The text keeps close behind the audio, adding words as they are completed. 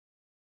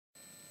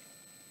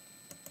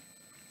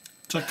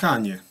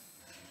Czekanie.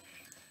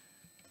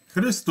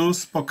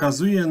 Chrystus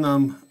pokazuje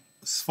nam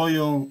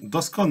swoją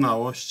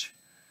doskonałość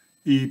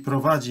i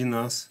prowadzi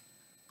nas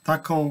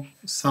taką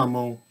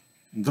samą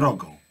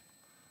drogą.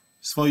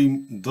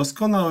 Swoim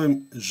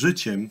doskonałym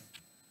życiem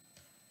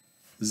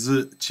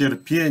z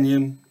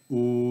cierpieniem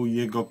u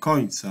Jego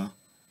końca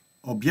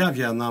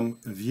objawia nam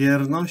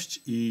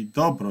wierność i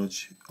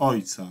dobroć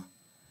Ojca,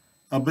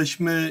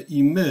 abyśmy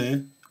i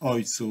my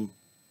Ojcu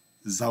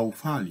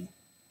zaufali.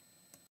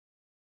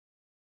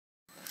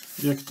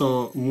 Jak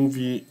to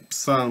mówi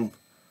Psalm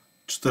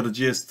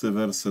 40,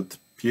 werset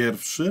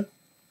 1.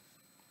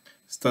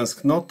 Z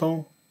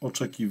tęsknotą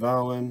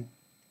oczekiwałem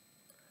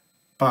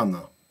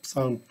Pana.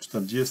 Psalm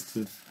 40,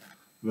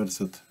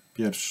 werset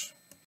 1.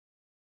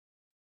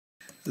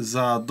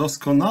 Za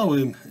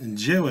doskonałym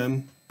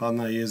dziełem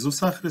Pana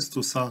Jezusa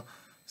Chrystusa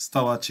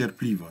stała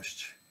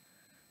cierpliwość.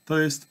 To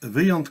jest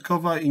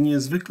wyjątkowa i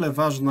niezwykle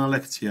ważna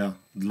lekcja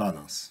dla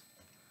nas.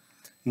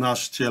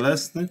 Nasz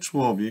cielesny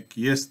człowiek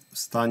jest w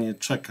stanie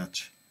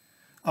czekać,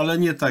 ale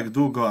nie tak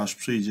długo, aż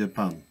przyjdzie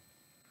Pan.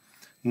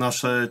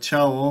 Nasze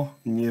ciało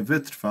nie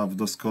wytrwa w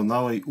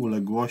doskonałej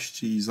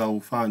uległości i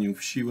zaufaniu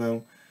w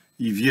siłę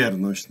i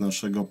wierność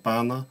naszego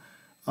Pana,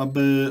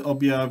 aby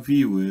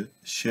objawiły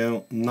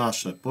się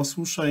nasze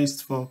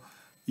posłuszeństwo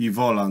i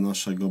wola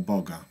naszego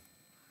Boga.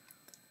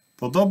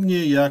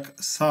 Podobnie jak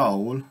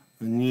Saul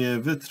nie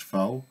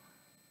wytrwał,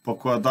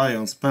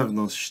 pokładając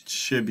pewność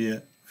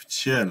siebie w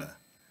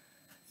ciele.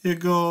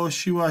 Jego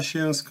siła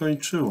się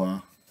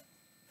skończyła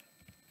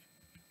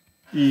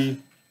i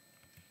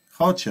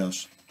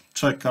chociaż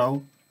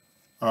czekał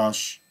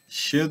aż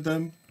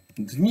 7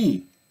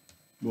 dni,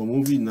 bo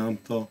mówi nam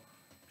to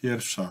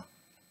 1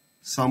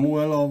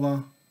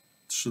 Samuelowa,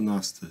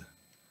 13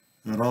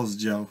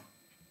 rozdział,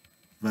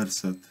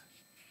 werset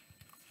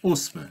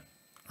 8.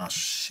 Aż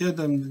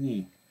 7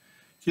 dni.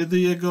 Kiedy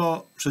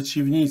jego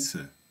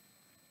przeciwnicy,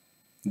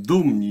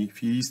 dumni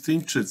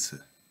Filistyńczycy,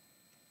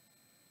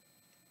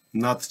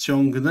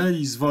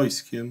 nadciągnęli z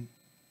wojskiem,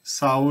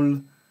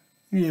 Saul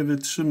nie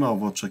wytrzymał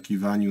w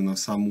oczekiwaniu na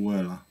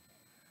Samuela.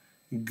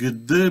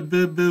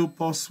 Gdyby był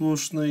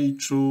posłuszny i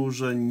czuł,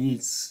 że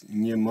nic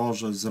nie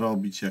może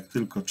zrobić, jak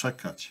tylko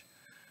czekać,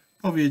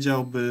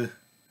 powiedziałby: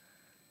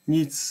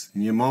 nic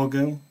nie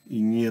mogę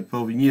i nie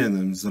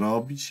powinienem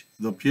zrobić,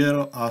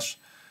 dopiero aż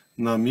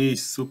na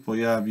miejscu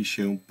pojawi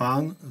się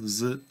Pan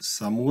z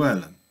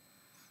Samuelem.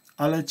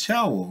 Ale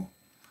ciało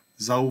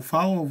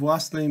zaufało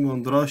własnej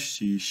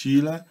mądrości i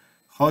sile,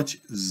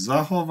 choć z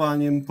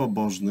zachowaniem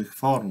pobożnych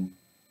form.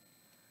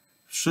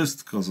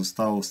 Wszystko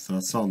zostało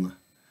stracone.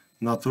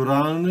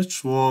 Naturalny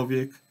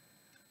człowiek,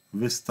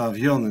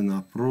 wystawiony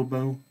na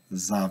próbę,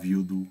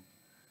 zawiódł.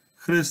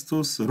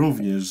 Chrystus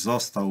również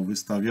został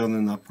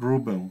wystawiony na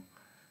próbę.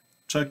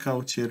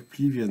 Czekał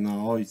cierpliwie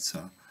na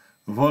Ojca.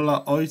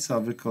 Wola Ojca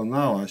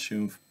wykonała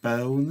się w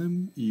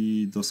pełnym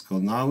i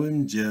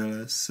doskonałym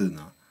dziele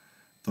Syna.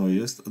 To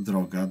jest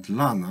droga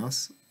dla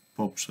nas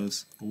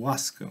poprzez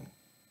łaskę.